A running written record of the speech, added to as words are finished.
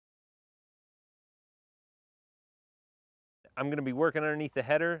I'm going to be working underneath the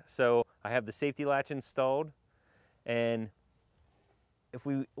header, so I have the safety latch installed. And if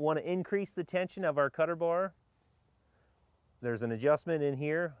we want to increase the tension of our cutter bar, there's an adjustment in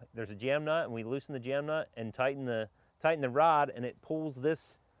here. There's a jam nut, and we loosen the jam nut and tighten the rod, and it pulls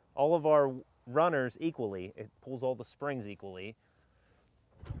all of our runners equally. It pulls all the springs equally.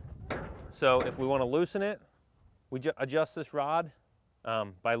 So if we want to loosen it, we adjust this rod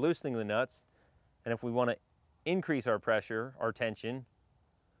by loosening the nuts. And if we want to increase our pressure, our tension,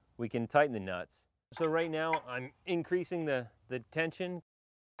 we can tighten the nuts. So right now I'm increasing the tension.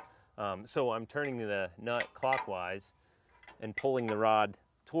 So I'm turning the nut clockwise and pulling the rod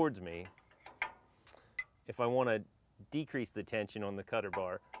towards me. If I want to decrease the tension on the cutter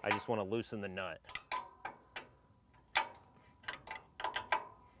bar, I just want to loosen the nut.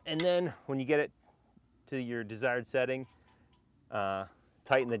 And then when you get it to your desired setting,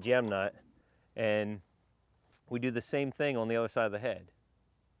 tighten the jam nut, and we do the same thing on the other side of the head.